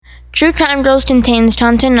True Crime Girls contains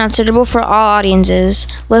content not suitable for all audiences.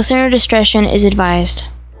 Listener discretion is advised.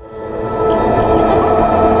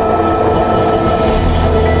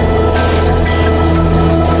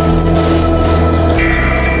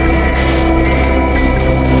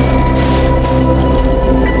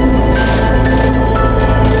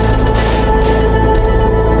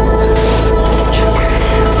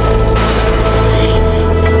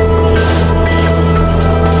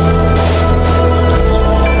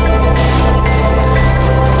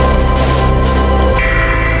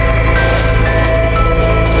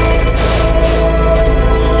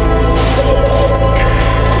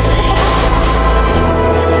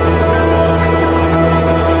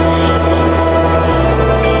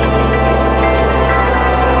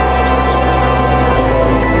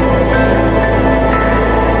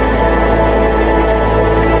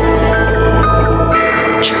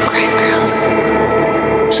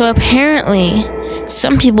 So apparently,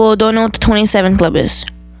 some people don't know what the 27 Club is.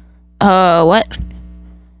 What?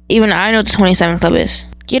 Even I know what the 27 Club is.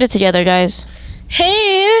 Get it together, guys.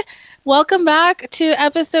 Hey, welcome back to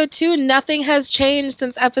episode 2. Nothing has changed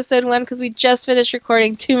since episode 1 because we just finished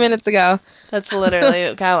recording 2 minutes ago. That's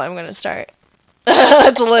literally how I'm going to start.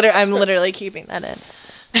 I'm literally keeping that in.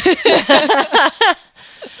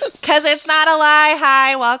 Because it's not a lie.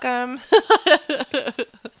 Hi, welcome.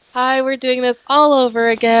 Hi, we're doing this all over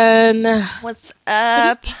again. What's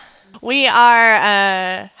up? We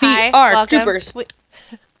are welcome. Troopers. We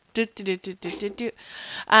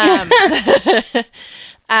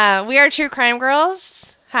are True Crime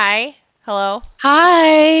Girls. Hi. Hello.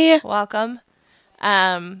 Hi. Welcome.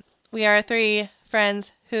 We are 3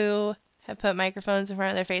 friends who have put microphones in front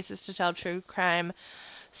of their faces to tell true crime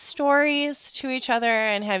stories to each other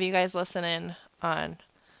and have you guys listen in on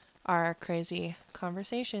our crazy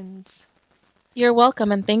conversations. You're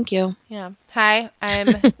welcome and thank you. Yeah. Hi, I'm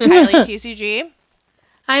Kylie TCG.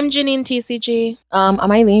 I'm Janine TCG. I'm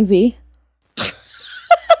Eileen V.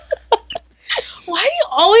 Why do you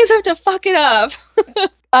always have to fuck it up?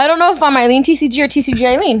 I don't know if I'm Eileen TCG or TCG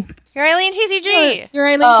Eileen. You're Eileen TCG. You're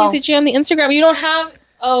Eileen TCG on the Instagram. You don't have...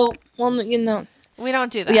 Oh, well, you know. We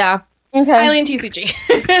don't do that. Yeah. Okay. Eileen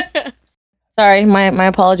TCG. Sorry, my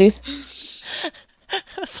apologies. I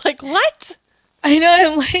was like, what? I know,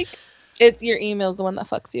 I'm like... Your email's the one that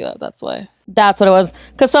fucks you up, that's why. That's what it was.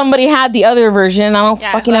 Because somebody had the other version. I don't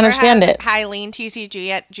fucking understand it.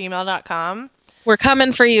 EileenTCG@gmail.com. We're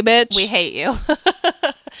coming for you, bitch. We hate you.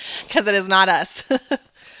 Because it is not us. You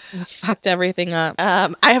fucked everything up.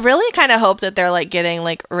 I really kind of hope that they're like getting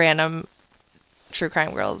like random True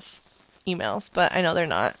Crime Girls emails, but I know they're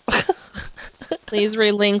not. Please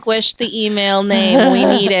relinquish the email name. We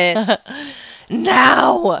need it.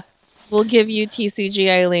 Now! We'll give you TCG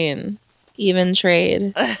Eileen. Even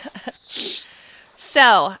trade.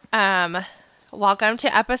 So, welcome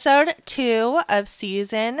to episode 2 of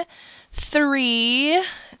season 3.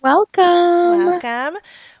 Welcome.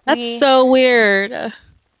 That's so weird.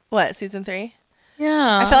 What, season 3?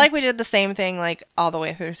 Yeah. I feel like we did the same thing like all the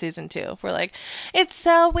way through season 2. We're like, it's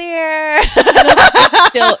so weird.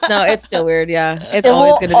 It's still weird, yeah. It's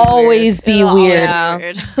always going to be weird.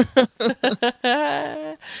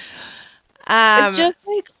 It's just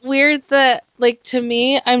like weird that, like, to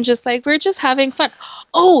me, I'm just like, we're just having fun.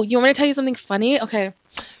 Oh, you want me to tell you something funny? Okay.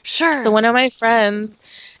 Sure. So one of my friends,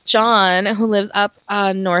 John, who lives up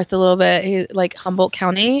north a little bit, he, like Humboldt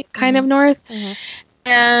County kind of north. Mm-hmm.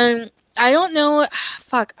 And I don't know,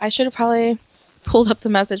 I should have probably pulled up the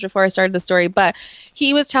message before I started the story, but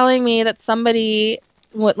he was telling me that somebody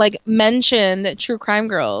mentioned True Crime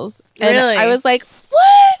Girls. And really? I was like,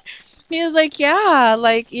 what? He was like, yeah,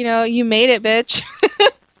 like, you know, you made it, bitch.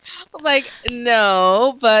 Like,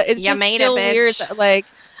 no, but it's just still weird that, like,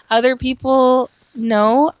 other people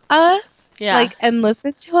know us, like, and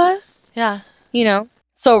listen to us. Yeah. You know?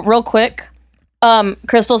 So, real quick,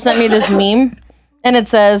 Crystal sent me this meme, and it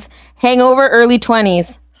says, hangover early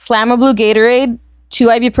 20s, slam a blue Gatorade, 2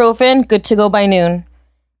 ibuprofen, good to go by noon.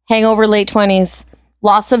 Hangover late 20s,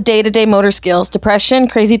 loss of day-to-day motor skills, depression,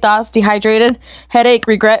 crazy thoughts, dehydrated, headache,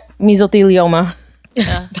 regret, mesothelioma.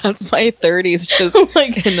 Yeah. That's my 30s just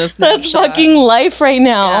like, in this that's fucking life right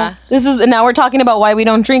now. Yeah. And now we're talking about why we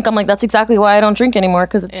don't drink. I'm like, that's exactly why I don't drink anymore,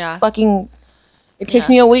 because it's fucking... It takes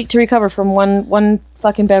me a week to recover from one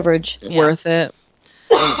fucking beverage. Yeah. Worth it.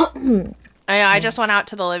 I just went out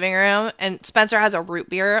to the living room, and Spencer has a root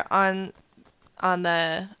beer on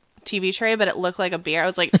the TV tray, but it looked like a beer. I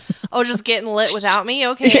was like, oh, just getting lit without me?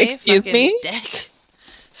 Okay. Excuse me? Dick.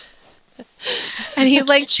 And he's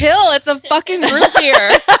like, chill, it's a fucking root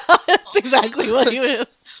beer. That's exactly what he was.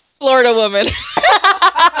 Florida woman.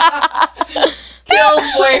 killed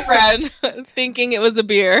boyfriend thinking it was a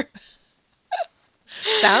beer.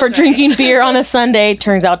 Sounds For right. drinking beer on a Sunday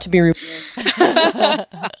turns out to be root beer.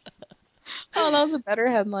 Oh, that was a better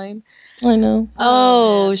headline. I know.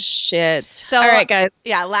 Oh, man. shit. So- all right, guys.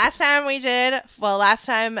 Yeah, last time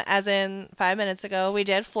as in 5 minutes ago, we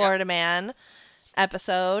did Florida Man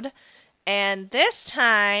episode. And this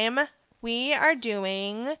time we are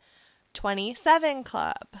doing 27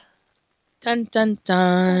 Club. Dun dun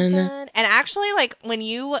dun. Dun. And actually, like, when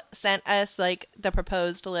you sent us, like, the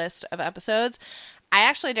proposed list of episodes, I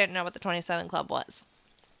actually didn't know what the 27 Club was.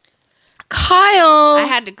 Kyle, I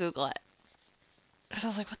had to Google it. Because I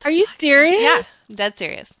was like, what the are you fuck? serious? Yeah, dead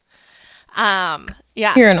serious. Yeah.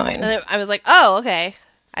 You're annoying. And then I was like, oh, okay.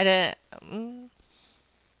 I didn't.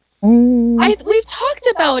 We've talked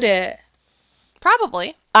about it.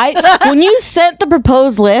 Probably. When you sent the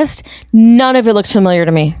proposed list, none of it looked familiar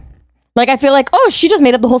to me. Like, I feel like, oh, she just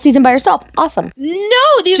made up the whole season by herself. Awesome.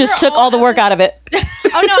 No, these Just are took all the work out of it. Oh,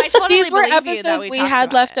 no, I totally These were believe you that episodes we talked had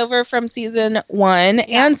about left it. over from season 1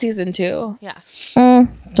 Yeah. and season 2. Yeah.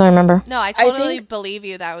 Don't remember. No, I totally believe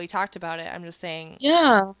you that we talked about it. I'm just saying.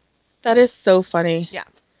 Yeah, that is so funny. Yeah.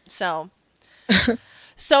 So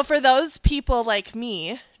for those people like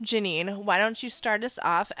me, Janine, why don't you start us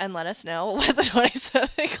off and let us know what the 27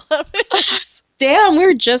 Club is? Damn, we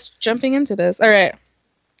were just jumping into this. All right,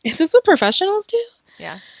 is this what professionals do?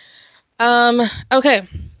 Yeah. Okay.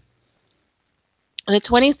 The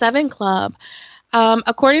 27 Club.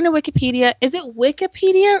 According to Wikipedia, is it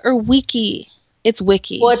Wikipedia or Wiki? It's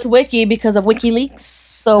Wiki. Well, it's Wiki because of WikiLeaks,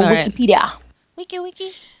 so All right. Wikipedia.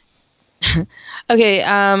 Wiki. Okay,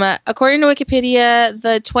 according to Wikipedia,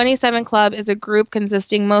 the 27 Club is a group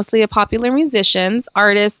consisting mostly of popular musicians,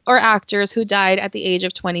 artists, or actors who died at the age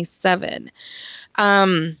of 27.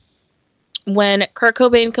 When Kurt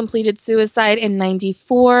Cobain completed suicide in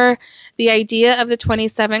 94, the idea of the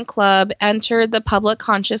 27 Club entered the public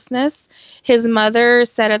consciousness. His mother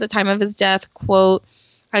said at the time of his death, quote,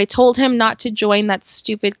 "I told him not to join that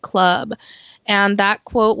stupid club." And that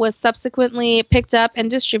quote was subsequently picked up and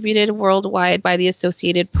distributed worldwide by the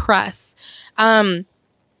Associated Press.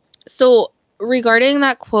 So regarding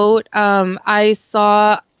that quote, I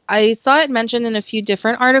saw it mentioned in a few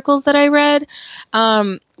different articles that I read.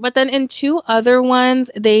 But then in 2 other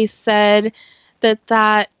ones, they said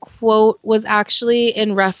that quote was actually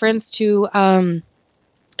in reference to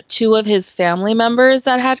 2 of his family members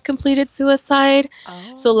that had completed suicide.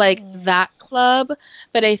 Oh. So like that club,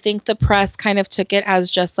 but I think the press kind of took it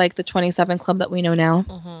as just like the 27 Club that we know now.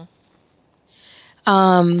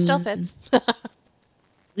 Still fits.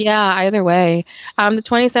 Yeah, either way. The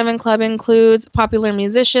 27 Club includes popular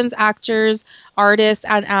musicians, actors, artists,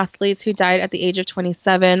 and athletes who died at the age of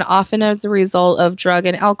 27, often as a result of drug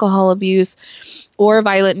and alcohol abuse or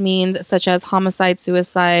violent means such as homicide,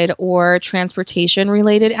 suicide, or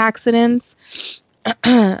transportation-related accidents.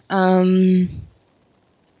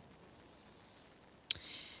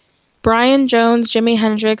 Brian Jones, Jimi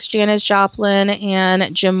Hendrix, Janis Joplin,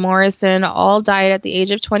 and Jim Morrison all died at the age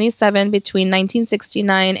of 27 between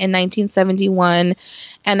 1969 and 1971.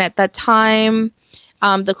 And at that time,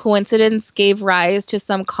 the coincidence gave rise to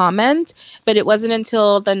some comment, but it wasn't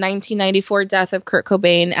until the 1994 death of Kurt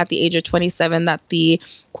Cobain at the age of 27 that the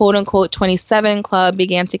quote-unquote 27 Club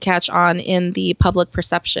began to catch on in the public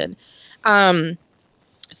perception.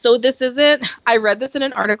 So this isn't, I read this in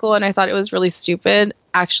an article and I thought it was really stupid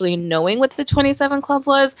actually knowing what the 27 Club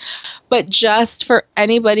was, but just for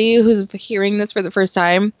anybody who's hearing this for the first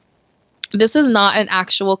time, this is not an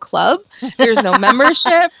actual club. There's no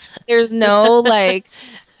membership. There's no like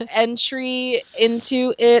entry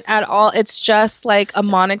into it at all. It's just like a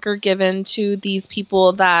moniker given to these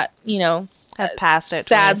people that, you know, Have passed at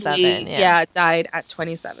sadly, 27. Yeah. died at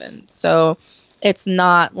 27. So it's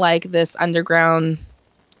not like this underground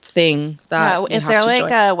thing that you Is have there to like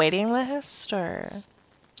join. a waiting list or?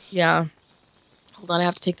 Yeah. Hold on, I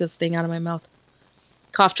have to take this thing out of my mouth.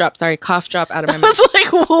 Cough drop out of my I mouth. was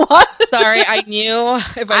like, what? Sorry, I knew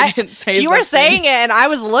if I didn't say You were something. saying it, and I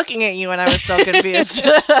was looking at you, and I was still confused.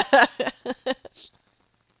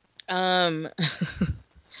 I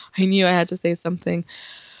knew I had to say something.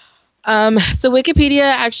 So Wikipedia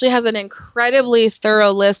actually has an incredibly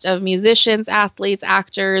thorough list of musicians, athletes,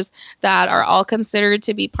 actors that are all considered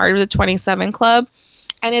to be part of the 27 Club.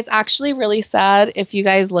 And it's actually really sad if you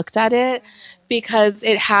guys looked at it, because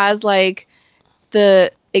it has like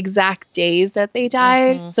the exact days that they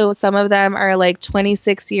died. So some of them are like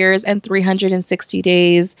 26 years and 360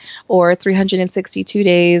 days or 362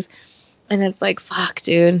 days. And it's like, fuck,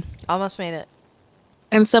 dude. Almost made it.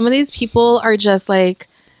 And some of these people are just like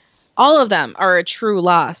all of them are a true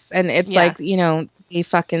loss. And it's Yeah. like, you know, they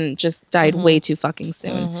fucking just died way too fucking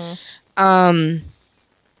soon.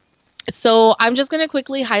 So I'm just going to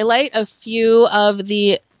quickly highlight a few of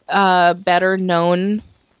the better known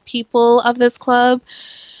people of this club.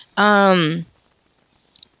 And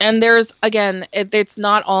there's, again, it's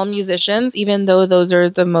not all musicians, even though those are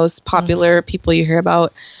the most popular people you hear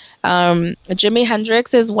about. Jimi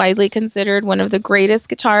Hendrix is widely considered one of the greatest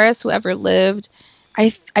guitarists who ever lived.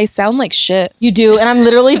 I sound like shit. You do, and I'm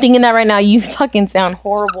literally thinking that right now. You fucking sound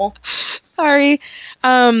horrible. Sorry.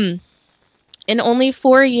 In only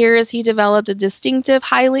 4 years, he developed a distinctive,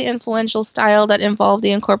 highly influential style that involved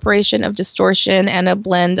the incorporation of distortion and a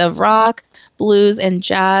blend of rock, blues, and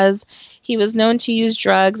jazz. He was known to use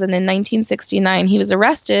drugs, and in 1969, he was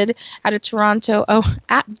arrested at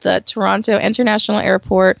the Toronto International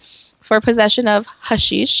Airport for possession of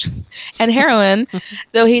hashish and heroin,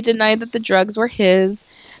 though he denied that the drugs were his.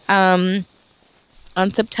 On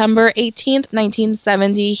September 18th,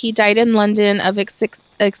 1970, he died in London of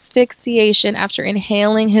asphyxiation after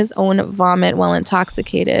inhaling his own vomit while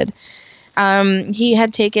intoxicated. He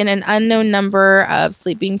had taken an unknown number of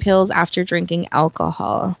sleeping pills after drinking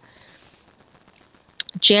alcohol.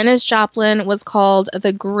 Janis Joplin was called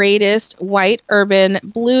the greatest white urban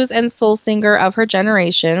blues and soul singer of her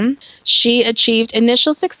generation. She achieved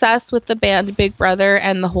initial success with the band Big Brother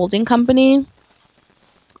and the Holding Company,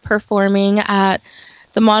 performing at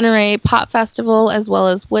the Monterey Pop Festival as well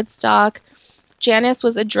as Woodstock. Janis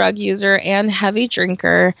was a drug user and heavy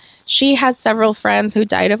drinker. She had several friends who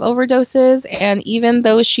died of overdoses, and even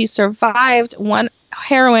though she survived one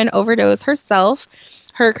heroin overdose herself,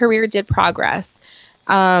 her career did progress.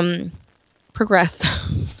 I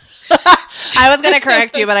was gonna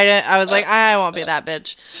correct you, but I didn't. I was like, I won't be that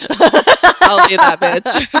bitch. I'll be that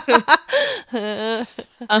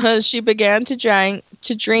bitch. She began to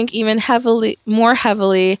drink even more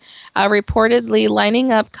heavily, reportedly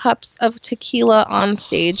lining up cups of tequila on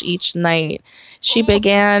stage each night. She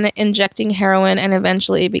began injecting heroin and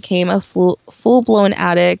eventually became a full-blown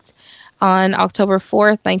addict. On October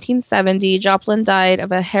 4th, 1970, Joplin died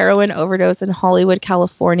of a heroin overdose in Hollywood,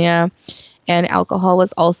 California, and alcohol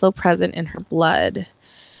was also present in her blood.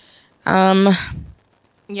 Yeah,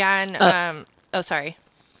 and oh, sorry.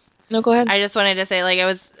 No, go ahead. I just wanted to say, like, it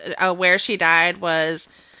was where she died was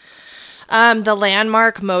the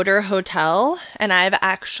Landmark Motor Hotel, and I've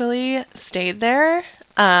actually stayed there.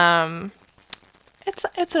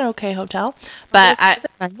 It's an okay hotel, but Is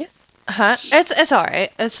it nice? It's all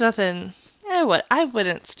right. It's nothing. I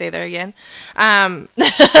wouldn't stay there again. But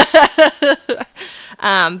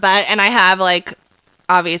and I have, like,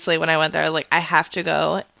 obviously when I went there, like, I have to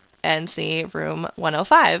go and see room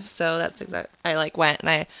 105. So that's exactly. I like went and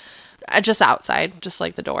I just outside, just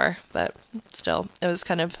like the door, but still, it was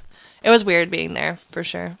weird being there for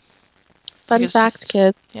sure. Fun fact,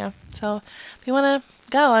 kid. Yeah. So if you want to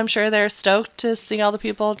go, I'm sure they're stoked to see all the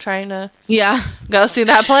people trying to go see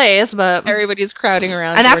that place, but everybody's crowding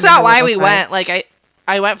around. And that's not why we went. Like,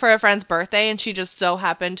 I went for a friend's birthday, and she just so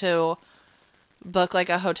happened to book, like,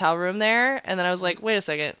 a hotel room there, and then I was like, wait a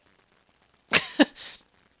second.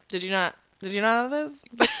 Did you not know this?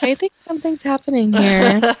 I think something's happening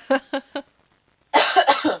here.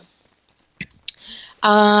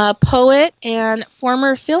 Poet and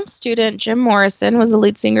former film student Jim Morrison was the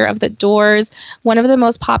lead singer of The Doors, one of the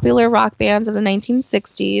most popular rock bands of the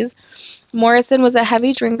 1960s. Morrison was a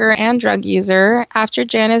heavy drinker and drug user. After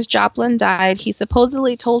Janis Joplin died, he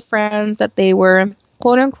supposedly told friends that they were,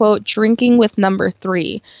 quote-unquote, drinking with number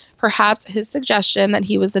 3, perhaps his suggestion that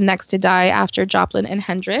he was the next to die after Joplin and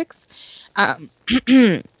Hendrix.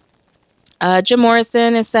 Jim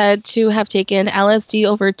Morrison is said to have taken LSD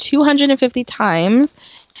over 250 times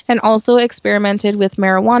and also experimented with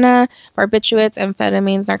marijuana, barbiturates,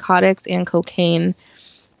 amphetamines, narcotics, and cocaine.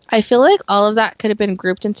 I feel like all of that could have been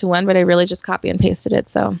grouped into one, but I really just copy and pasted it,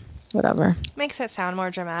 so whatever. Makes it sound more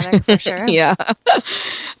dramatic, for sure. Yeah.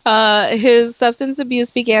 His substance abuse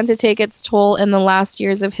began to take its toll in the last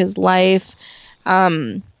years of his life.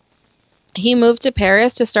 He moved to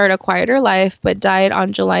Paris to start a quieter life, but died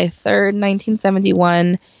on July 3rd,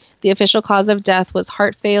 1971. The official cause of death was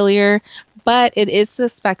heart failure, but it is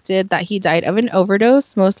suspected that he died of an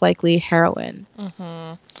overdose, most likely heroin.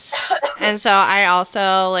 Mm-hmm. And so I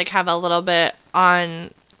also, like, have a little bit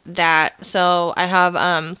on that. So I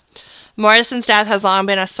have Morrison's death has long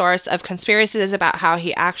been a source of conspiracies about how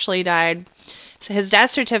he actually died. So his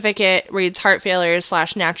death certificate reads heart failure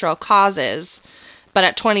 / natural causes. But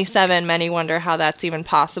at 27, many wonder how that's even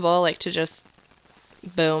possible, like, to just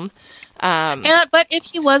boom. But if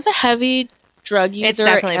he was a heavy drug user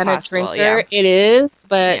definitely and possible, a drinker. yeah. It is,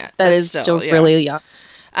 but Yeah, that that's is still yeah. really young.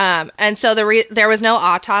 And so there was no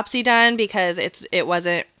autopsy done because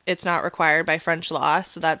it's not required by French law.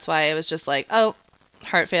 So that's why it was just like, oh,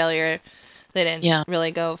 heart failure. They didn't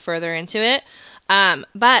really go further into it.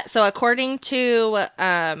 But so according to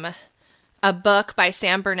a book by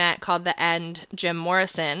Sam Burnett called The End, Jim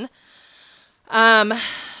Morrison,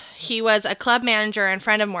 he was a club manager and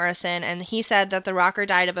friend of Morrison, and he said that the rocker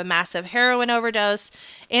died of a massive heroin overdose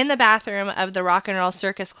in the bathroom of the Rock and Roll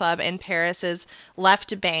Circus Club in Paris's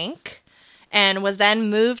Left Bank, and was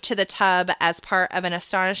then moved to the tub as part of an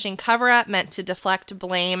astonishing cover-up meant to deflect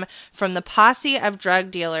blame from the posse of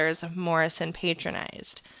drug dealers Morrison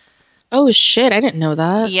patronized. Oh, shit. I didn't know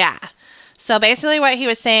that. Yeah. So basically what he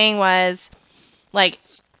was saying was, like,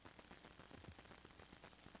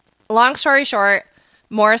 long story short,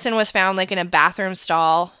 Morrison was found, like, in a bathroom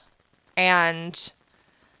stall, and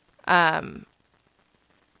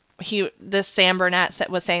this Sam Burnett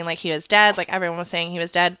was saying, like, he was dead. Like, everyone was saying he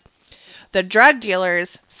was dead. The drug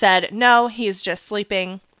dealers said, no, he's just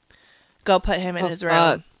sleeping. Go put him in his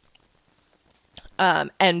room.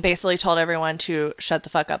 And basically told everyone to shut the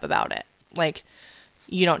fuck up about it. Like,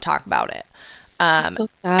 you don't talk about it. So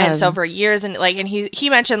sad. And so for years, and he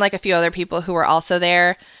mentioned, like, a few other people who were also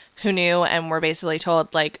there who knew and were basically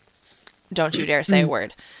told, like, don't you dare say a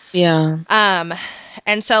word. Yeah.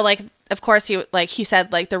 And so, like, of course, he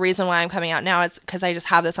said, like, the reason why I'm coming out now is because I just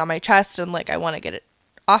have this on my chest and, like, I want to get it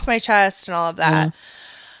off my chest and all of that.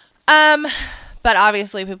 But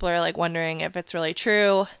obviously people are, like, wondering if it's really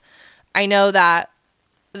true. I know that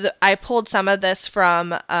I pulled some of this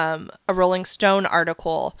from a Rolling Stone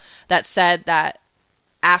article that said that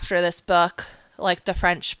after this book, like, the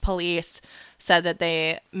French police said that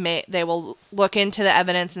they will look into the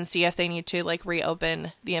evidence and see if they need to, like,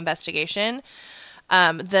 reopen the investigation.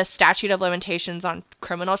 The statute of limitations on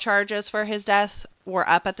criminal charges for his death were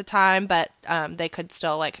up at the time, but they could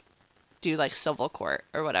still, like, do, like, civil court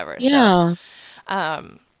or whatever. Yeah.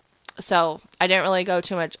 So I didn't really go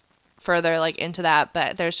too much further, like, into that,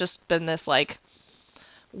 but there's just been this, like,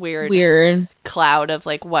 weird cloud of,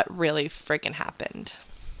 like, what really freaking happened.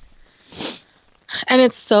 And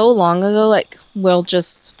it's so long ago, like, we'll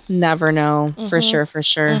just never know for sure.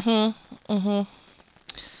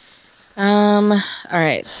 All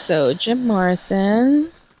right, so Jim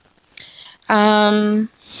Morrison,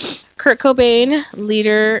 Kurt Cobain,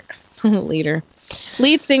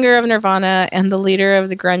 lead singer of Nirvana and the leader of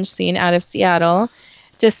the grunge scene out of Seattle.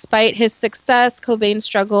 Despite his success, Cobain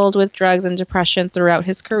struggled with drugs and depression throughout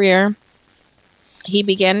his career. He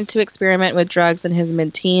began to experiment with drugs in his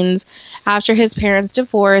mid-teens after his parents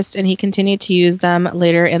divorced, and he continued to use them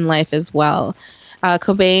later in life as well.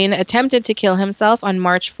 Cobain attempted to kill himself on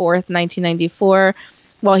March 4th, 1994,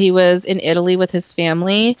 while he was in Italy with his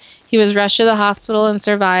family. He was rushed to the hospital and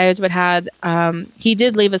survived, but he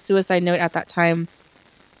did leave a suicide note at that time.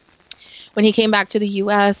 When he came back to the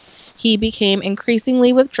U.S., he became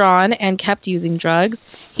increasingly withdrawn and kept using drugs.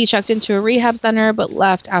 He checked into a rehab center, but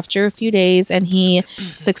left after a few days, and he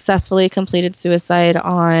successfully completed suicide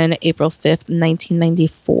on April 5th,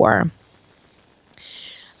 1994.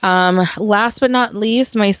 Last but not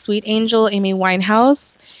least, my sweet angel, Amy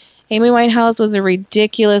Winehouse. Amy Winehouse was a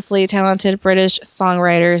ridiculously talented British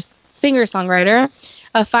singer-songwriter,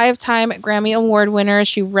 a 5-time Grammy Award winner.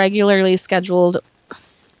 She regularly scheduled...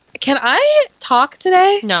 Can I talk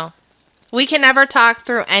today? No. We can never talk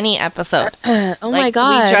through any episode. My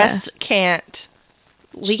God. We just can't.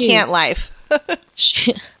 We can't life.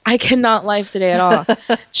 I cannot live today at all.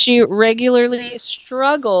 She regularly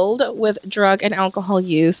struggled with drug and alcohol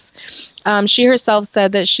use. She herself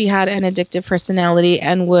said that she had an addictive personality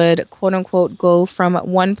and would, quote unquote, go from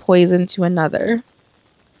one poison to another.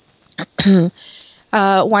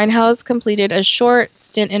 Winehouse completed a short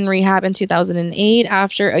stint in rehab in 2008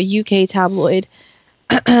 after a UK tabloid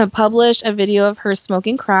published a video of her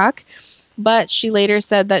smoking crack, but she later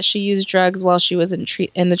said that she used drugs while she was in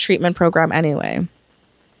the treatment program anyway.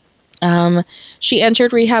 She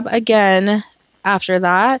entered rehab again after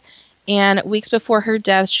that, and weeks before her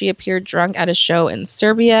death, she appeared drunk at a show in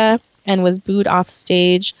Serbia and was booed off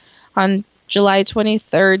stage. On July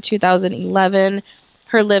 23rd, 2011,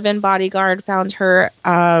 her live-in bodyguard found her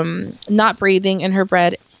not breathing in her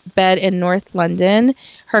bed in North London.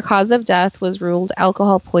 Her cause of death was ruled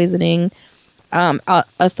alcohol poisoning.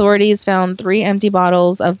 Authorities found 3 empty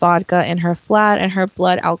bottles of vodka in her flat, and her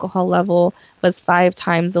blood alcohol level was 5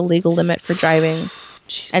 times the legal limit for driving.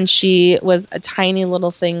 Jesus. And she was a tiny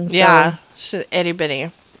little thing. So, yeah, she's itty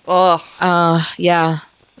bitty. Oh, yeah.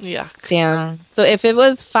 Yuck. Damn. So if it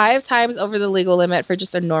was 5 times over the legal limit for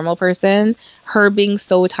just a normal person, her being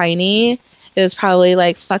so tiny, it was probably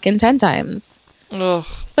like fucking 10 times. Ugh.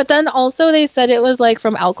 But then also they said it was like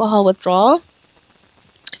from alcohol withdrawal.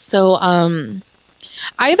 So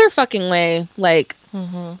either fucking way, like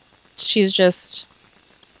she's just,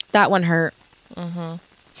 that one hurt.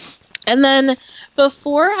 And then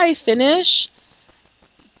before I finish,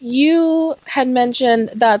 you had mentioned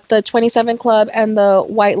that the 27 Club and the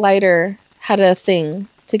White Lighter had a thing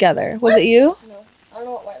together. Was it you? No, I don't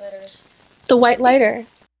know what white lighter is. The White Lighter.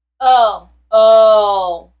 Oh.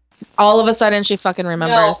 All of a sudden, she fucking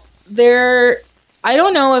remembers. I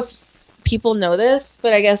don't know if people know this,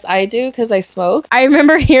 but I guess I do because I smoke. I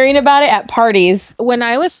remember hearing about it at parties. When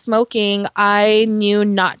I was smoking, I knew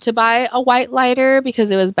not to buy a white lighter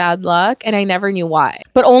because it was bad luck, and I never knew why.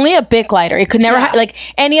 But only a Bic lighter. It could never have, like,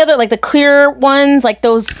 any other, like, the clear ones, like,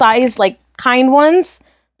 those size, like, kind ones.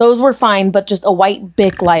 Those were fine, but just a white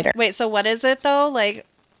Bic lighter. Wait, so what is it, though? Like...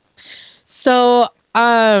 So,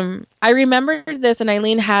 I remember this, and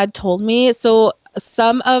Eileen had told me. So,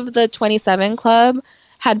 some of the 27 Club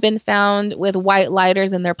had been found with white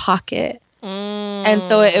lighters in their pocket. And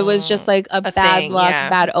so it was just like a bad thing, luck, yeah.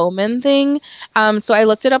 bad omen thing. So I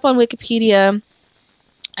looked it up on Wikipedia,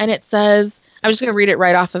 and it says, I'm just going to read it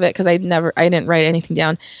right off of it because I didn't write anything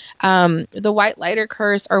down. The white lighter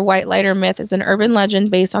curse or white lighter myth is an urban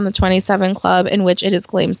legend based on the 27 Club, in which it is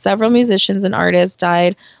claimed several musicians and artists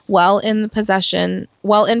died while in possession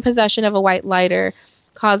of a white lighter,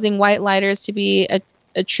 causing white lighters to be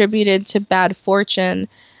attributed to bad fortune.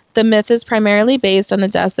 The myth is primarily based on the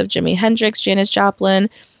deaths of Jimi Hendrix, Janis Joplin,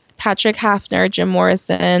 Patrick Hafner, Jim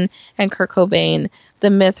Morrison, and Kurt Cobain. The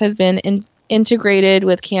myth has been integrated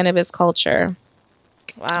with cannabis culture.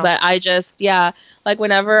 Wow. But I just, like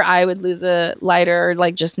whenever I would lose a lighter or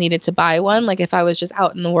like just needed to buy one, like if I was just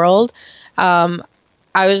out in the world, I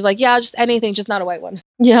was like, just anything, just not a white one.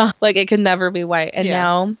 Yeah. Like it could never be white. And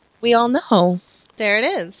now we all know. There it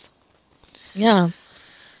is. Yeah.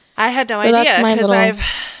 I had no So that's idea my because little I've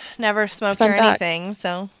never smoked fun or fact. anything,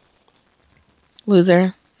 so...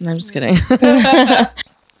 Loser. No, I'm just kidding.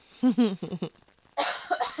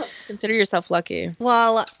 Consider yourself lucky.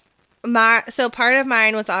 Well, so part of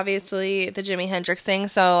mine was obviously the Jimi Hendrix thing,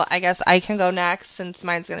 so I guess I can go next since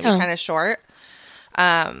mine's going to be kind of short.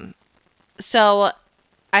 So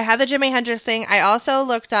I had the Jimi Hendrix thing. I also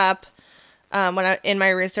looked up, in my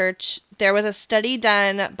research, there was a study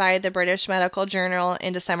done by the British Medical Journal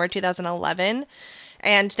in December 2011,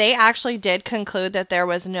 and they actually did conclude that there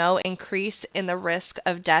was no increase in the risk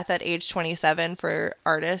of death at age 27 for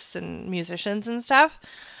artists and musicians and stuff.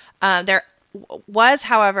 There was,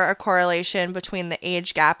 however, a correlation between the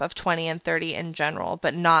age gap of 20 and 30 in general,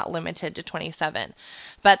 but not limited to 27.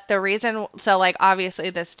 But the reason, so like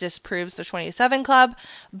obviously this disproves the 27 Club,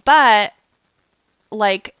 but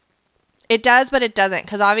like it does, but it doesn't,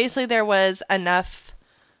 because obviously there was enough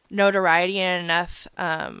notoriety and enough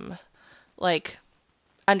like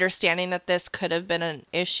understanding that this could have been an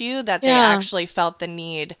issue that they actually felt the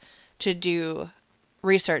need to do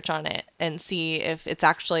research on it and see if it's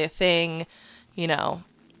actually a thing, you know.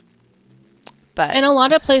 But in a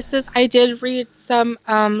lot of places, I did read some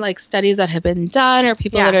like studies that have been done or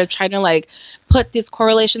people that are trying to like put these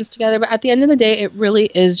correlations together. But at the end of the day, it really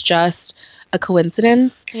is just a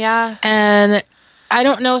coincidence. Yeah. And I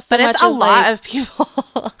don't know so but much it's a as, lot like, of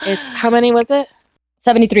people. It's how many was it?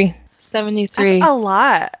 73. 73. That's a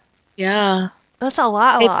lot. Yeah. That's a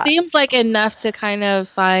lot. It seems like enough to kind of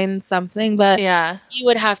find something, but you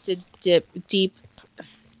would have to dip deep.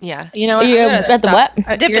 Yeah. You know what? Yeah, that's what?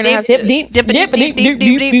 Dip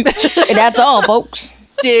Deep. And that's all, folks.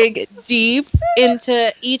 Dig deep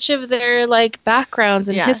into each of their like backgrounds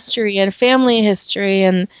and history and family history,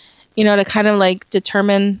 and you know, to kind of like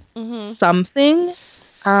determine something.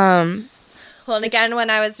 Well, and again, when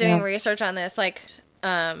I was doing research on this, like,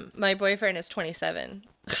 my boyfriend is 27,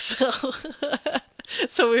 so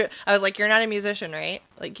I was like, "You're not a musician, right?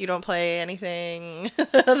 Like, you don't play anything.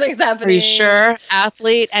 Nothing's happening." Are you sure?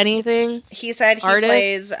 Athlete? Anything? He said he Artist?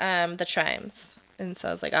 plays the chimes, and so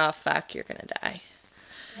I was like, "Oh fuck, you're gonna die."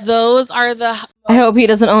 Those are the. I hope he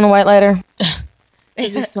doesn't own a white lighter.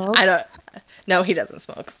 Does he smoke? I don't. No, he doesn't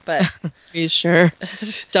smoke, but Are you sure?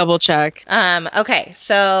 Double check. okay,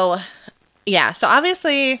 so yeah, so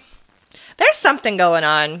obviously there's something going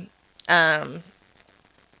on.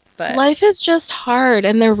 But Life is just hard,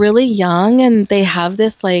 and they're really young, and they have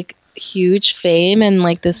this like huge fame and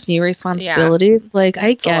like this new responsibilities. Like,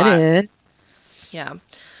 I get it. Yeah.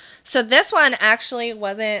 So this one actually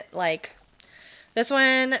wasn't like, this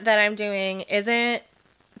one that I'm doing isn't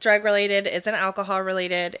drug related, isn't alcohol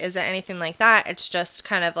related, isn't anything like that. It's just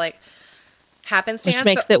kind of like happenstance. Which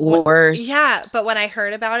makes it worse. Yeah, but when I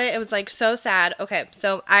heard about it, it was like so sad. Okay,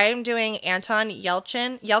 so I'm doing Anton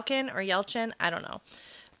Yelchin. I don't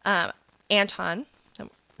know. Anton.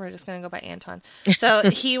 We're just going to go by Anton. So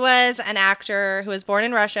he was an actor who was born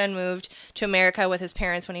in Russia and moved to America with his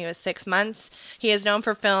parents when he was 6 months. He is known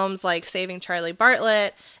for films like Saving Charlie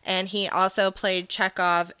Bartlett, and he also played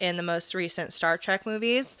Chekhov in the most recent Star Trek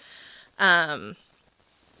movies. On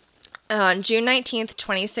June 19th,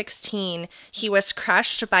 2016, he was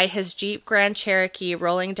crushed by his Jeep Grand Cherokee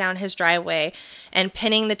rolling down his driveway and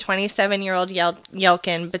pinning the 27-year-old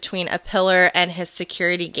Yelkin between a pillar and his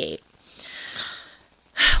security gate.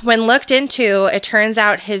 When looked into, it turns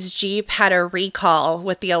out his Jeep had a recall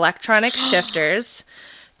with the electronic shifters,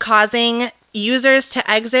 causing users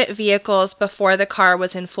to exit vehicles before the car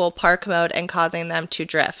was in full park mode and causing them to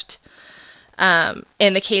drift.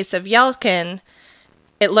 In the case of Yelkin,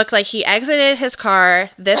 it looked like he exited his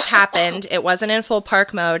car. This happened. It wasn't in full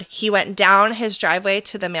park mode. He went down his driveway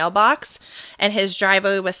to the mailbox, and his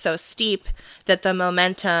driveway was so steep that the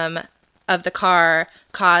momentum of the car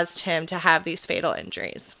caused him to have these fatal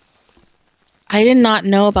injuries. I did not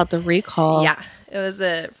know about the recall. Yeah, it was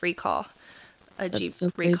a recall, Jeep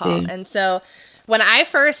so recall. crazy. And so when I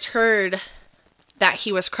first heard that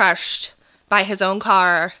he was crushed by his own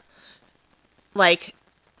car, like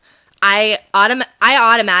I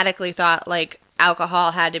automatically thought like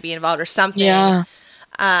alcohol had to be involved or something. Yeah.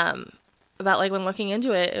 But like when looking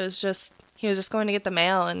into it, it was just he was just going to get the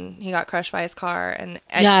mail and he got crushed by his car, and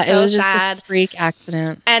it's It was just sad. a freak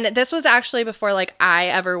accident. And this was actually before like I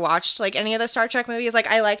ever watched like any of the Star Trek movies. Like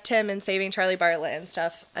I liked him in Saving Charlie Bartlett and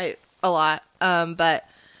stuff a lot. But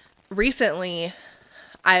recently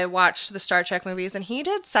I watched the Star Trek movies and he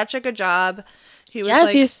did such a good job. He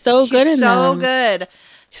was He's so good in so them. good,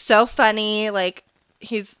 so funny. Like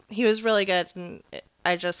he was really good, and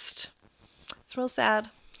it's real sad.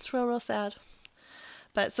 It's real sad.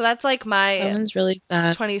 But so that's like my That one's really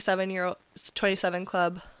sad. 27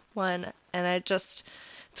 club one, and it's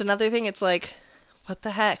another thing. It's like, what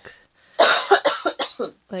the heck?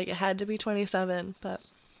 Like it had to be 27, but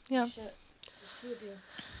yeah. Shit. There's two of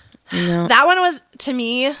you. No. That one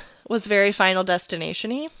was very Final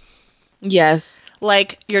Destination-y. Yes.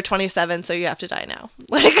 Like you're 27, so you have to die now.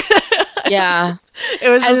 Like Yeah. it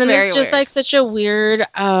was just And then very it's just weird. like such a weird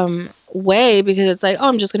way, because it's like, oh,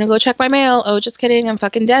 I'm just gonna go check my mail. Oh, just kidding, I'm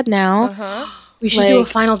fucking dead now. Uh-huh. We should do a Like-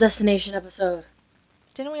 Final Destination episode.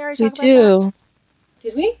 Didn't we already We talk about that? do.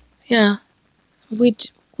 Did we? Yeah.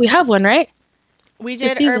 We have one, right? We This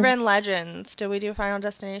did season. Urban Legends. Did we do Final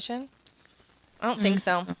Destination? I don't think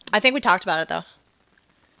so. I think we talked about it though.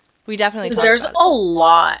 We definitely talked There's about a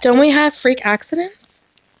lot. Don't we have freak accidents?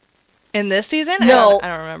 it. In this season? No. I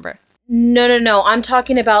don't remember. No. I'm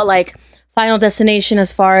talking about like Final Destination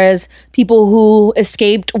as far as people who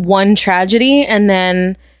escaped one tragedy and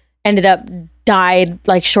then ended up died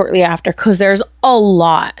like shortly after, because there's a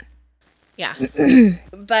lot. Yeah.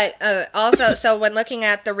 But also, so when looking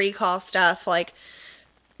at the recall stuff, like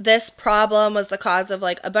this problem was the cause of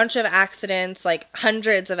like a bunch of accidents, like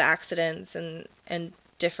hundreds of accidents and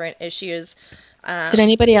different issues. Did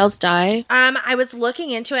anybody else die? I was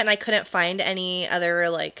looking into it and I couldn't find any other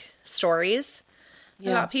like stories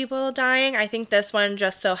about people dying. I think this one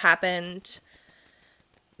just so happened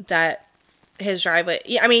that his driveway.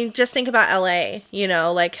 Yeah, I mean, just think about LA. You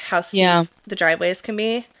know, like how steep the driveways can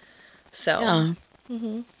be. So Yeah.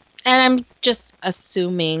 And I'm just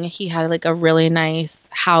assuming he had like a really nice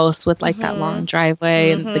house with like that long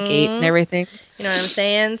driveway and the gate and everything. you know what I'm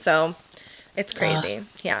saying. So it's crazy.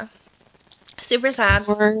 Yeah, super sad.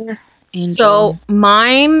 Poor Angel. So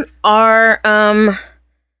mine are,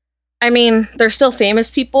 I mean, they're still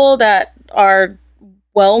famous people that are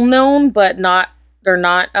well known, but they're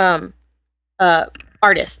not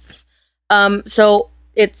artists. So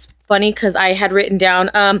it's funny because I had written down,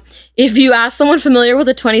 if you ask someone familiar with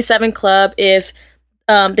the 27 Club if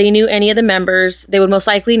they knew any of the members, they would most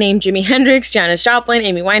likely name Jimi Hendrix, Janis Joplin,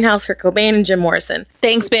 Amy Winehouse, Kurt Cobain, and Jim Morrison.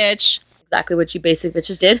 Thanks, bitch. Exactly what you basic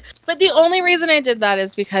bitches did. But the only reason I did that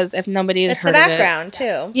is because if nobody had It's heard the of background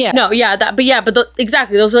too. yeah. No, yeah,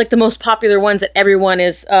 exactly. Those are like the most popular ones that everyone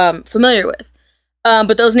is familiar with.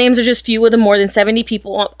 But those names are just few of the more than 70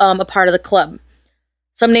 people a part of the club.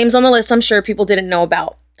 Some names on the list I'm sure people didn't know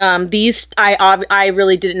about. These I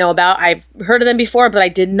really didn't know about. I've heard of them before, but I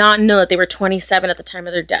did not know that they were 27 at the time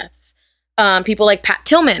of their deaths. People like Pat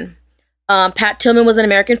Tillman. Pat Tillman was an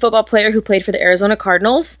American football player who played for the Arizona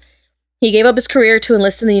Cardinals. He gave up his career to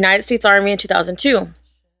enlist in the United States Army in 2002.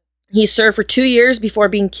 He served for 2 years before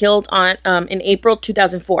being killed on in April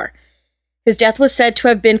 2004. His death was said to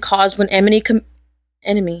have been caused when Emily. You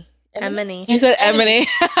said Emily.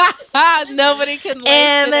 Nobody can like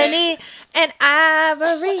Emily and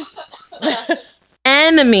Ivory.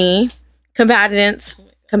 Enemy combatants.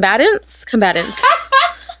 I'm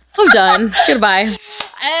done. Goodbye.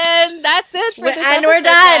 And that's it for this And we're episode,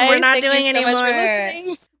 done. guys. We're not Thank doing you so much for anymore.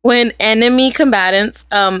 listening. When enemy combatants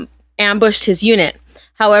ambushed his unit.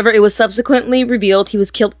 However, it was subsequently revealed he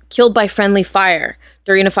was killed by friendly fire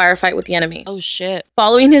during a firefight with the enemy. Oh shit.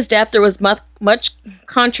 Following his death, there was much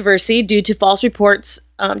controversy due to false reports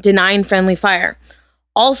denying friendly fire.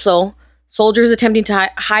 Also, soldiers attempting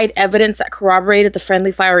to hide evidence that corroborated the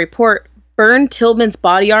friendly fire report burned Tillman's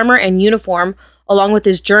body armor and uniform, along with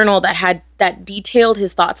his journal that detailed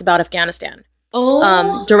his thoughts about Afghanistan.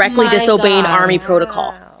 Directly my disobeying God. Army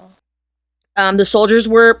protocol. Wow. The soldiers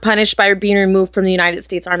were punished by being removed from the United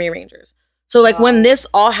States Army Rangers. So, like, when this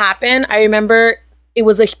all happened, I remember it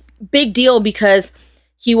was a big deal because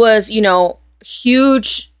he was,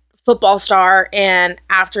 huge football star. And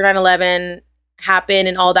after 9/11 happened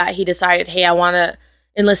and all that, he decided, hey, I want to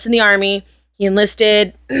enlist in the Army. He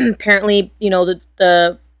enlisted. Apparently,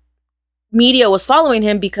 the media was following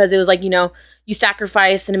him because it was like, you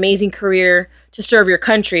sacrificed an amazing career to serve your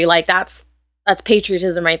country. Like, that's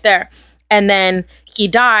patriotism right there. And then he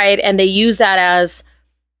died, and they used that as,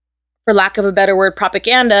 for lack of a better word,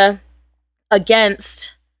 propaganda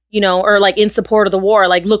against, or like in support of the war.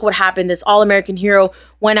 Like, look what happened. This all-American hero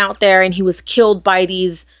went out there and he was killed by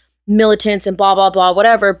these militants and blah, blah, blah,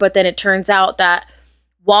 whatever. But then it turns out that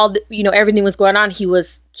while, everything was going on, he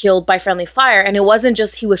was killed by friendly fire. And it wasn't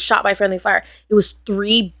just he was shot by friendly fire. It was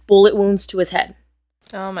 3 bullet wounds to his head.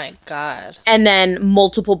 Oh my God. And then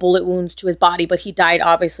multiple bullet wounds to his body, but he died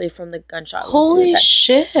obviously from the gunshot. Holy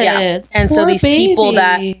shit. Yeah. And Poor so these people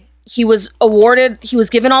that he was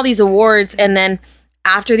given all these awards, and then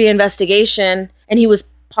after the investigation, and he was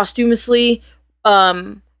posthumously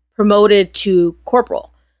promoted to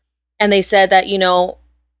corporal. And they said that,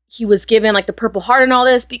 he was given like the Purple Heart and all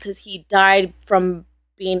this because he died from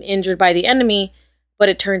being injured by the enemy, but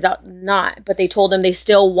it turns out not. But they told him they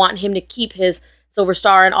still want him to keep his Silver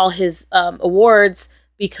Star and all his awards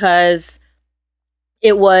because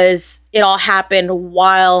it all happened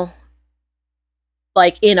while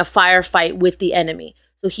like in a firefight with the enemy.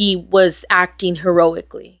 So he was acting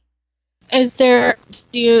heroically. did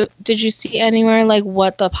you see anywhere like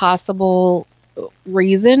what the possible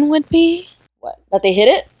reason would be? What? That they hit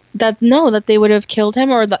it? That they would have killed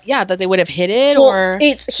him, or that they would have hit it, Well, or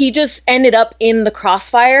he just ended up in the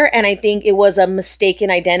crossfire, and I think it was a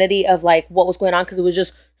mistaken identity of like what was going on because it was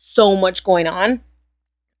just so much going on.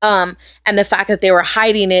 And the fact that they were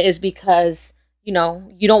hiding it is because you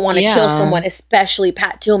don't want to kill someone, especially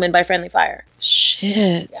Pat Tillman, by friendly fire.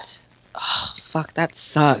 Shit. Yeah. Oh fuck, that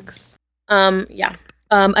sucks. Yeah.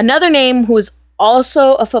 Another name who is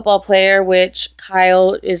also a football player, which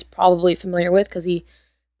Kyle is probably familiar with because he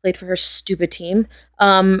played for her stupid team.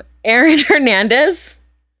 Aaron Hernandez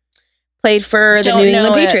played for the New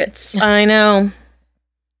England Patriots. I know.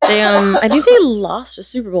 They I think they lost a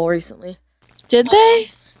Super Bowl recently. Did they?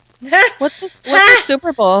 What's the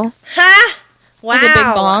Super Bowl? Ha! Wow. Like a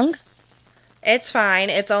big bong? It's fine.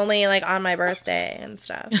 It's only like on my birthday and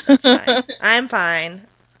stuff. It's fine. I'm fine.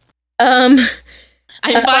 I'm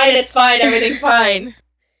fine, it's fine, everything's fine.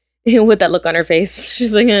 With that look on her face.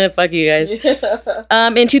 She's like, fuck you guys.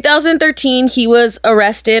 In 2013, he was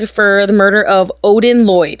arrested for the murder of Odin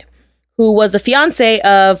Lloyd, who was the fiance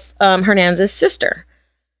of Hernandez's sister.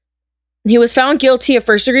 He was found guilty of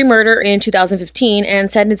first-degree murder in 2015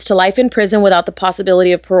 and sentenced to life in prison without the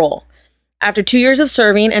possibility of parole. After 2 years of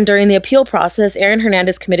serving and during the appeal process, Aaron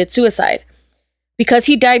Hernandez committed suicide. Because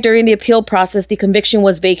he died during the appeal process, the conviction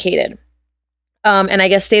was vacated. And I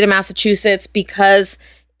guess state of Massachusetts, because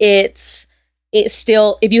it's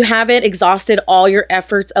still, if you haven't exhausted all your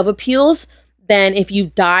efforts of appeals, then if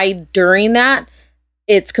you die during that,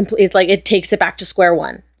 it's complete. It's like it takes it back to square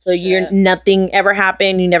one. So nothing ever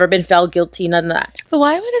happened. You've never been found guilty. None of that. But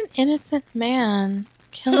why would an innocent man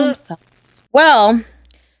kill himself? Well,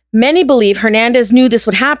 many believe Hernandez knew this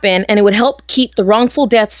would happen, and it would help keep the wrongful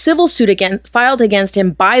death civil suit filed against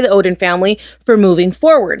him by the Odin family from moving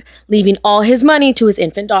forward, leaving all his money to his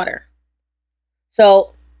infant daughter.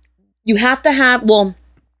 So you have to have,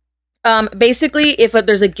 basically, if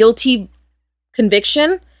there's a guilty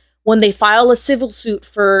conviction, when they file a civil suit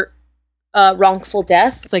for wrongful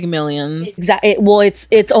death, It's like millions.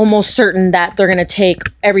 it's almost certain that they're going to take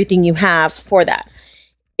everything you have for that.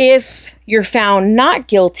 If you're found not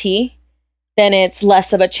guilty, then it's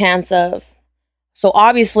less of a chance of So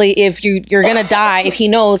obviously, if you're gonna die, if he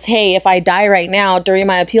knows, hey, if I die right now during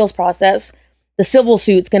my appeals process, the civil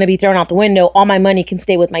suit's gonna be thrown out the window. All my money can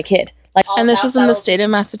stay with my kid. Like, And this is in the state of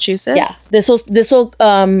Massachusetts. yeah, this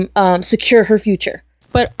will secure her future.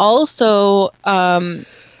 But also,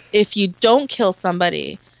 if you don't kill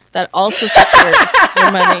somebody, that also secures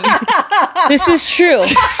your money. This is true.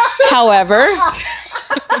 However,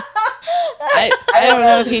 I don't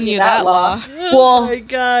know if he knew that law. well, Oh my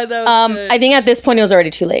god, that was good. I think at this point it was already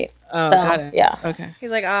too late. Oh, So, got it. yeah. Okay.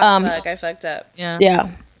 He's like, fuck, I fucked up. Yeah. Yeah.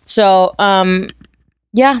 So,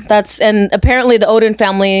 yeah, and apparently the Odin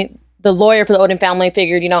family, the lawyer for the Odin family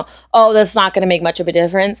figured, that's not going to make much of a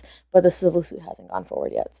difference, but the civil suit hasn't gone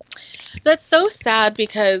forward yet. So. That's so sad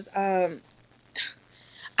because, I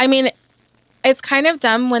mean, it's kind of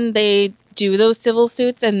dumb when they do those civil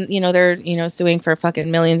suits and, they're, suing for fucking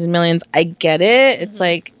millions and millions. I get it. It's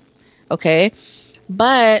like, okay.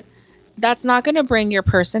 But that's not going to bring your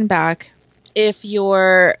person back if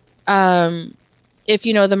you're, if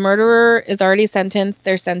the murderer is already sentenced,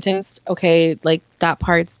 they're sentenced, okay, like that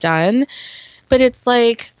part's done. But it's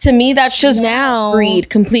like, to me, that's just now greed,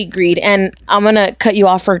 complete greed. And I'm going to cut you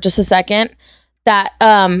off for just a second. That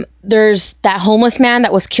there's that homeless man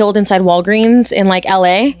that was killed inside Walgreens in like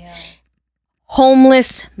LA. Yeah.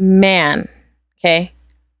 Homeless man. Okay.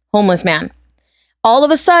 Homeless man. All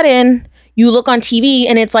of a sudden, you look on TV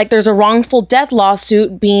and it's like there's a wrongful death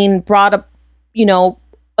lawsuit being brought up,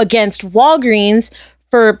 against Walgreens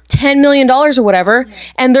for $10 million or whatever. Yeah.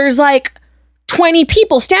 And there's like 20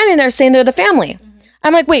 people standing there saying they're the family. Mm-hmm.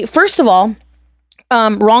 I'm like, wait, first of all,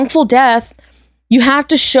 wrongful death, you have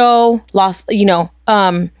to show loss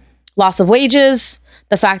of wages,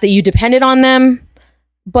 the fact that you depended on them.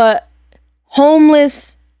 But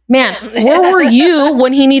homeless man, where were you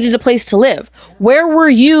when he needed a place to live? Where were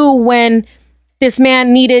you when this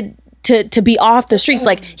man needed to be off the streets?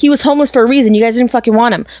 Like, he was homeless for a reason. You guys didn't fucking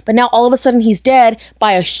want him. But now all of a sudden he's dead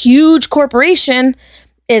by a huge corporation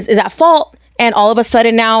is at fault. And all of a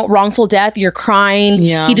sudden now, wrongful death, you're crying.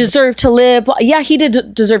 Yeah. He deserved to live. Yeah, he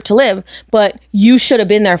did deserve to live, but you should have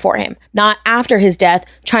been there for him, not after his death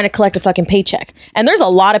trying to collect a fucking paycheck. And there's a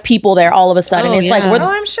lot of people there all of a sudden. Oh, it's yeah. like,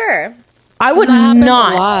 I'm sure. I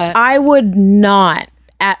would not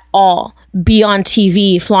at all be on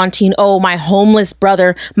TV flaunting, oh, my homeless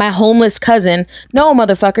brother, my homeless cousin. No,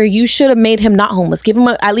 motherfucker, you should have made him not homeless. Give him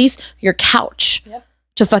at least your couch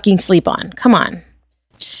to fucking sleep on. Come on.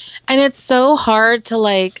 And it's so hard to,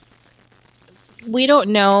 like, we don't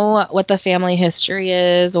know what the family history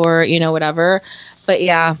is or, whatever. But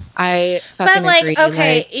yeah, I fucking agree.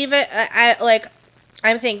 Okay, even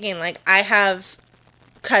I'm thinking, like, I have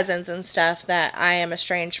cousins and stuff that I am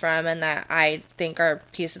estranged from and that I think are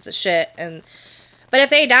pieces of shit. But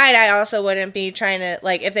if they died, I also wouldn't be trying to,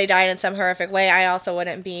 like, if they died in some horrific way, I also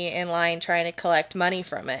wouldn't be in line trying to collect money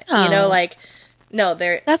from it. Oh. No,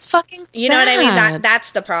 that's fucking sad. You know what I mean?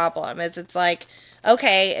 That's the problem. It's like,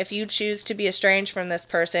 okay, if you choose to be estranged from this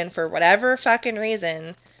person for whatever fucking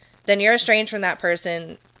reason, then you're estranged from that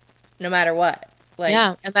person no matter what. Like,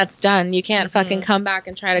 yeah, and that's done. You can't fucking come back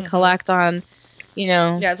and try to collect on,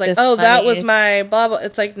 Yeah, it's like, oh, that was my blah blah.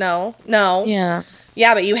 It's like, no. Yeah.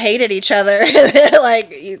 Yeah, but you hated each other.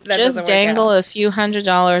 That just dangle a few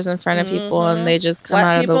 $100s in front of people and they just come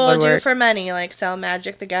out of the woodwork. What people do for money, like sell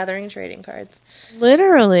Magic the Gathering trading cards.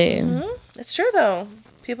 Literally. Mm-hmm. It's true, though.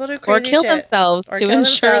 People do crazy shit. Or kill themselves to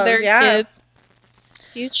ensure their kids'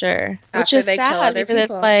 future. Which is sad because it's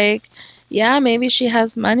like, yeah, maybe she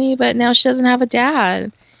has money, but now she doesn't have a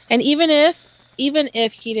dad. And even if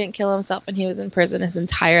he didn't kill himself and he was in prison his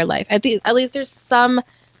entire life, at least there's some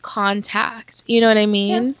contact, you know what I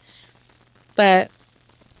mean? Yeah.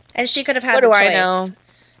 And she could have had the choice. I know?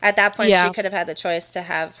 At that point, she could have had the choice to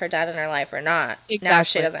have her dad in her life or not. Exactly. Now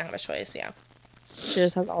she doesn't have a choice. Yeah, she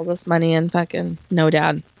just has all this money and fucking no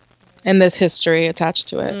dad, and this history attached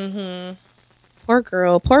to it. Mm-hmm. Poor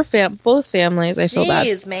girl, both families. I feel bad.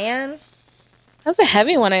 Jeez, man, that was a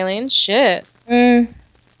heavy one, Eileen. Shit. That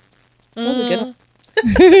was a good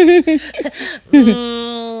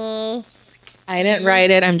one. I didn't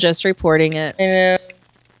write it. I'm just reporting it.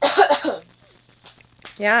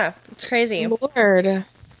 Yeah, it's crazy. Lord.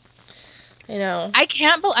 I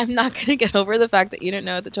can't believe I'm not going to get over the fact that you didn't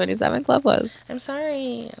know what the 27 Club was. I'm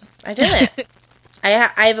sorry. I didn't.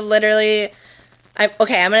 I've literally... I'm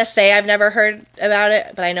going to say I've never heard about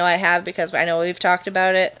it, but I know I have because I know we've talked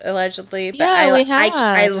about it, allegedly. But we have.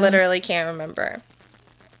 I literally can't remember.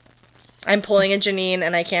 I'm pulling a Janine,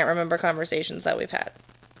 and I can't remember conversations that we've had.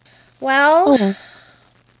 Well,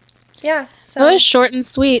 yeah. So it was short and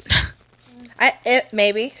sweet.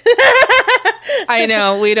 Maybe. I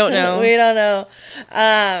know. We don't know. We don't know.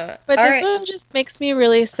 But this one just makes me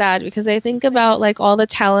really sad because I think about like all the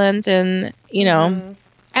talent and, you know,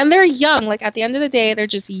 and they're young. Like at the end of the day, they're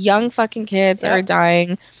just young fucking kids that are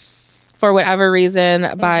dying for whatever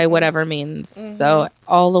reason by whatever means. So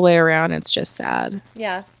all the way around, it's just sad.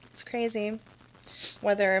 Yeah, it's crazy.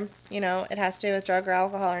 Whether, you know, it has to do with drug or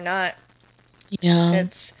alcohol or not. Yeah.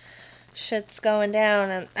 Shit's going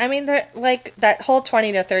down. And I mean, like that whole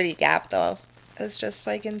 20 to 30 gap though is just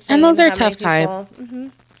like insane. And those are tough times.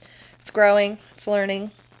 It's growing. It's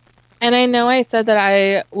learning. And I know I said that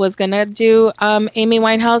I was going to do Amy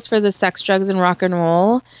Winehouse for the sex, drugs, and rock and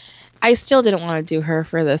roll. I still didn't want to do her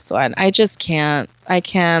for this one. I just can't. I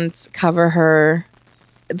can't cover her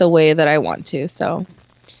the way that I want to. So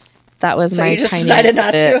that was my you just tiny decided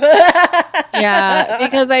not to. Yeah,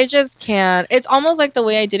 because I just can't. It's almost like the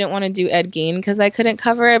way I didn't want to do Ed Gein because I couldn't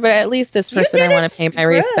cover it, but at least this person I want to pay my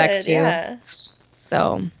respect to. Yeah.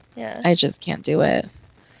 So I just can't do it.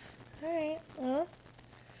 All right. Well.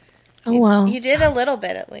 Oh, well. You did a little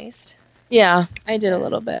bit at least. Yeah, I did a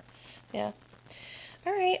little bit. Yeah.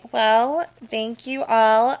 All right. Well, thank you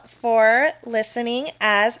all for listening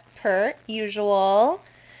as per usual.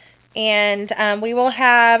 And we will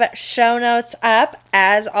have show notes up,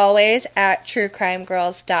 as always, at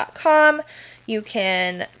truecrimegirls.com. You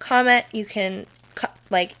can comment. You can,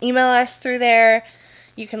 email us through there.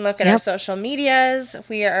 You can look at our social medias.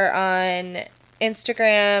 We are on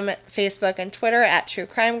Instagram, Facebook, and Twitter at True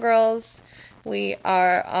Crime Girls. We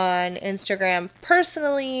are on Instagram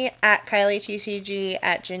personally at Kylie TCG,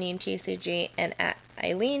 at Janine TCG, and at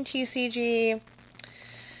Eileen TCG.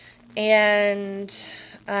 And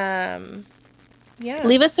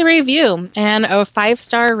leave us a review and a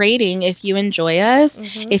 5-star rating if you enjoy us.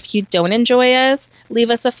 If you don't enjoy us,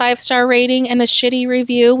 leave us a 5-star rating and a shitty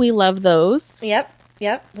review. We love those. Yep,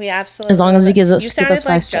 we absolutely. As long as he gives us, you sounded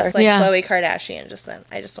like just like Yeah. Khloe Kardashian just then.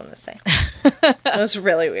 I just wanted to say that was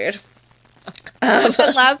really weird.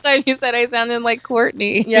 But last time you said I sounded like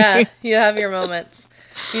Courtney. Yeah, you have your moments.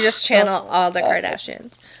 You just channel all the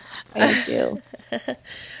Kardashians. I do.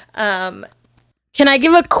 Can I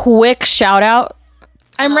give a quick shout out?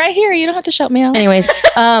 I'm right here. You don't have to shout me out. Anyways,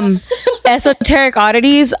 Esoteric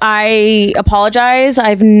Oddities, I apologize.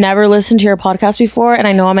 I've never listened to your podcast before, and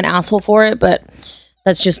I know I'm an asshole for it, but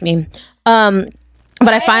that's just me.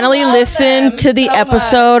 But I finally listened to the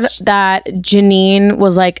episode that Janine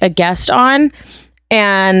was like a guest on,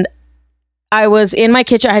 and I was in my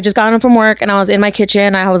kitchen. I had just gotten home from work, and I was in my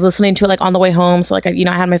kitchen. I was listening to it like on the way home. So like, I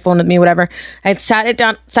had my phone with me, whatever. I had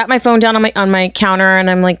sat my phone down on my counter, and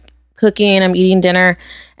I'm like cooking. I'm eating dinner,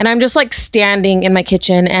 and I'm just like standing in my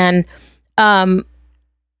kitchen. And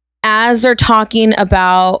as they're talking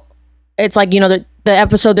about, it's like, the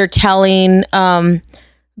episode they're telling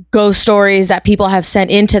ghost stories that people have sent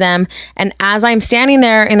into them. And as I'm standing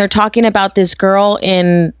there, and they're talking about this girl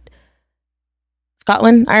in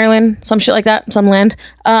Scotland, Ireland, some shit like that, some land.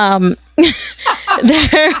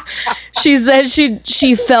 There, she said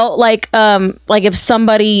she felt like if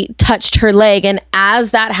somebody touched her leg, and as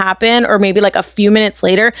that happened, or maybe like a few minutes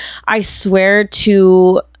later, I swear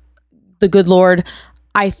to the good Lord,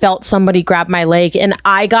 I felt somebody grab my leg, and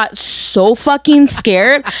I got so fucking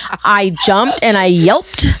scared. I jumped and I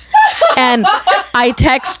yelped, and I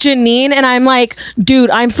text Janine, and I'm like, dude,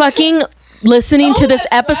 I'm fucking listening to this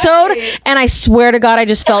episode, and I swear to God, I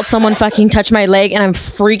just felt someone fucking touch my leg, and I'm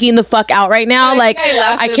freaking the fuck out right now. Like,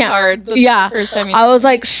 I can't. Hard Yeah, I was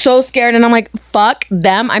like so scared, and I'm like, fuck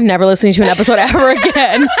them. I'm never listening to an episode ever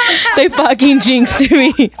again. They fucking jinxed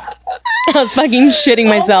me. I was fucking shitting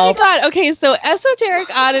myself. Oh my God. Okay, so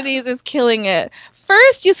Esoteric Oddities is killing it.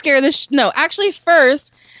 First, you scare the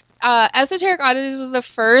first. Esoteric Oddities was the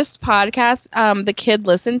first podcast the kid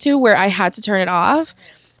listened to where I had to turn it off.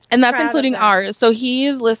 And that's including ours. So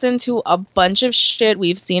he's listened to a bunch of shit.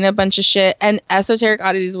 We've seen a bunch of shit. And Esoteric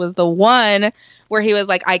Oddities was the one where he was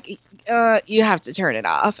like, you have to turn it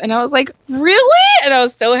off. And I was like, really? And I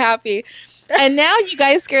was so happy. And now you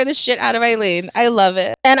guys scare the shit out of Eileen. I love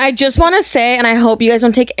it. And I just want to say, and I hope you guys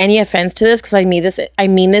don't take any offense to this, because I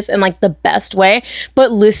mean this in like the best way.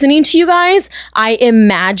 But listening to you guys, I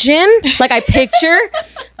imagine, like I picture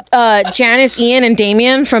Janice, Ian, and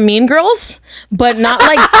Damien from Mean Girls, but not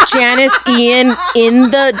like Janice, Ian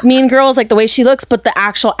in the Mean Girls, like the way she looks, but the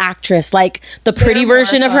actual actress, like the pretty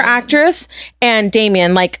version of her actress, and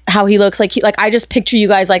Damien, like how he looks, like I just picture you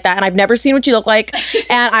guys like that, and I've never seen what you look like,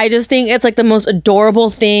 and I just think it's like the most adorable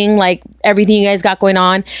thing, like everything you guys got going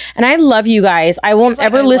on, and I love you guys. I won't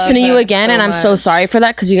ever listen to you again, and I'm so sorry for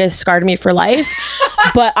that because you guys scarred me for life.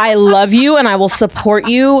 But I love you, and I will support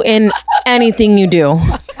you in anything you do.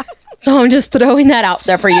 So I'm just throwing that out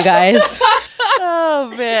there for you guys.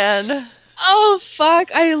 Oh, man. Oh, fuck.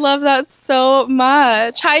 I love that so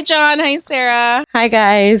much. Hi, John. Hi, Sarah. Hi,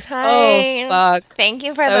 guys. Hi. Oh, fuck. Thank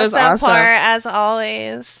you for That the was support, awesome. as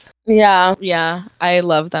always. Yeah. Yeah, I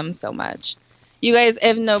love them so much. You guys,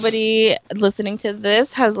 if nobody listening to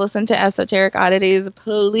this has listened to Esoteric Oddities,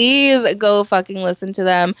 please go fucking listen to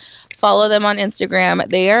them. Follow them on Instagram.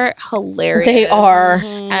 They are hilarious. They are.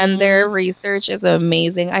 And their research is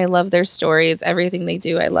amazing. I love their stories. Everything they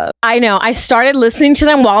do, I love. I know. I started listening to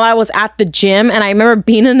them while I was at the gym, and I remember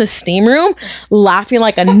being in the steam room laughing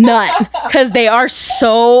like a nut because they are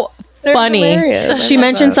so They're funny. hilarious. I She love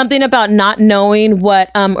mentioned that. something about not knowing what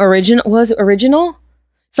original.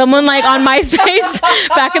 Someone like on MySpace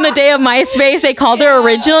back in the day of MySpace, they called her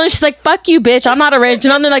original, and she's like, "Fuck you, bitch! I'm not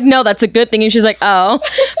original." And they're like, "No, that's a good thing." And she's like, "Oh,"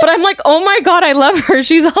 but I'm like, "Oh my god, I love her.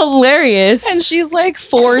 She's hilarious." And she's like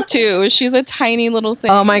 4'2". She's a tiny little thing.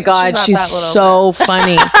 Oh my god, not she's that little, so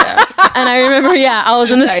funny. And I remember, I was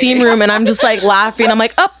in the steam room and I'm just like laughing. I'm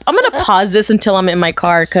like, oh, I'm gonna pause this until I'm in my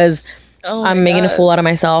car because Oh my I'm making a God. fool out of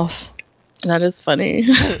myself. That is funny.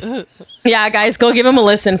 Yeah, guys, go give them a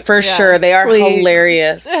listen for sure. They are please.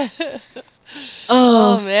 hilarious.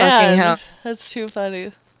 Oh, fucking man. hell. That's too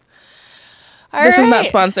funny. All This is not right.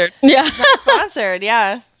 sponsored. Yeah. Sponsored,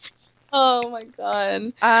 yeah. Oh my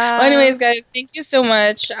god. Well, anyways, guys, thank you so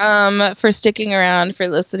much for sticking around, for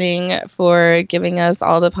listening, for giving us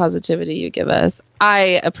all the positivity you give us.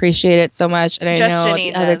 I appreciate it so much, and I know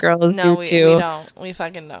the other girls do we too. We don't. We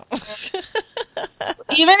fucking don't.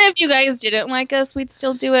 Even if you guys didn't like us, we'd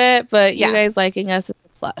still do it. But Yeah. you guys liking us is a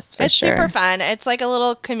plus for It's sure. super fun. It's like a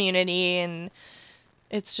little community, and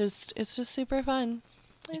it's just super fun.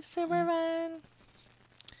 It's super fun.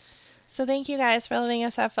 So thank you guys for letting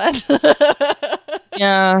us have fun.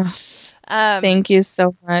 Yeah. Um, Thank you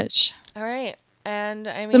so much. all right, and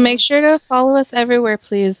I mean, So make sure to follow us everywhere,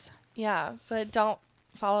 please. yeah, but don't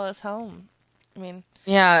follow us home. I mean,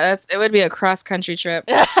 Yeah, it would be a cross country trip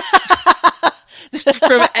from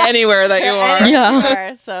anywhere that you are. Yeah.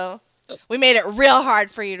 anywhere, so we made it real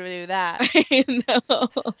hard for you to do that. I know.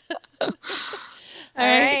 All right,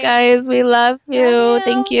 right. guys, we love you. Love you.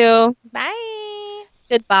 Thank you. Bye.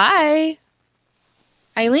 Goodbye.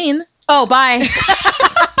 Eileen. Oh, bye.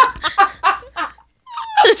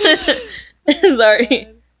 Sorry.